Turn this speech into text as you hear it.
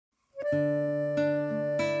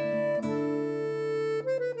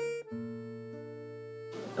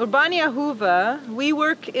URBANIAHOEVE, we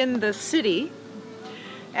work in the city,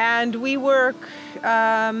 and we work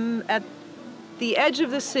at the edge of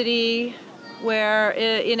the city, where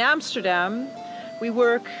in Amsterdam we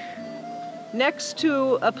work next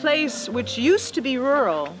to a place which used to be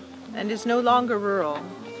rural and is no longer rural.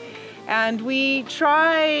 And we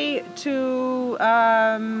try to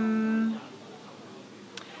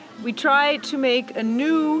make a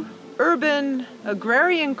new urban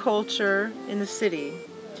agrarian culture in the city.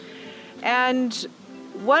 And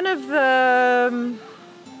one of the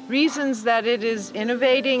reasons that it is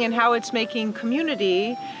innovating and how it's making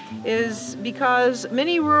community is because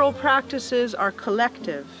many rural practices are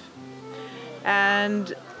collective.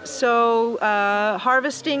 And so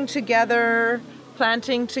harvesting together,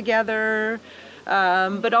 planting together,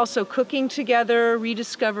 but also cooking together,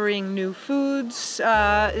 rediscovering new foods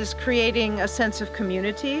is creating a sense of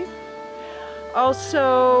community.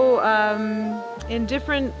 Also, in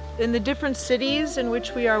the different cities in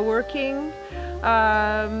which we are working,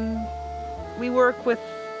 we work with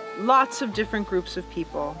lots of different groups of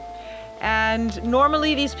people. And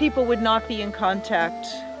normally these people would not be in contact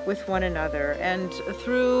with one another. And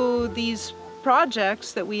through these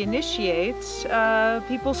projects that we initiate,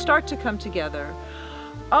 people start to come together.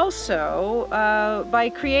 Also, by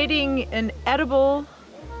creating an edible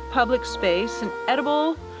public space, an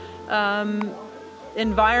edible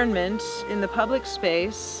environment in the public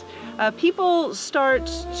space, people start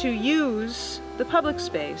to use the public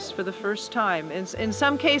space for the first time. In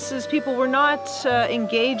some cases, people were not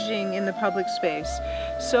engaging in the public space.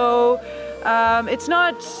 So it's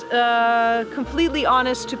not completely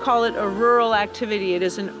honest to call it a rural activity. It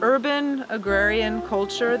is an urban agrarian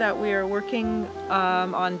culture that we are working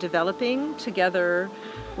on developing together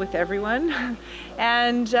with everyone.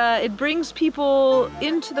 And it brings people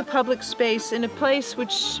into the public space in a place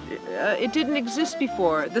which it didn't exist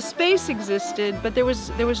before. The space existed, but there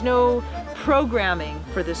was no programming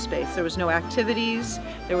for this space. There was no activities,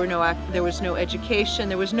 there was no education,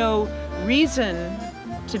 there was no reason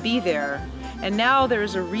to be there. And now there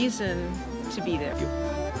is a reason to be there.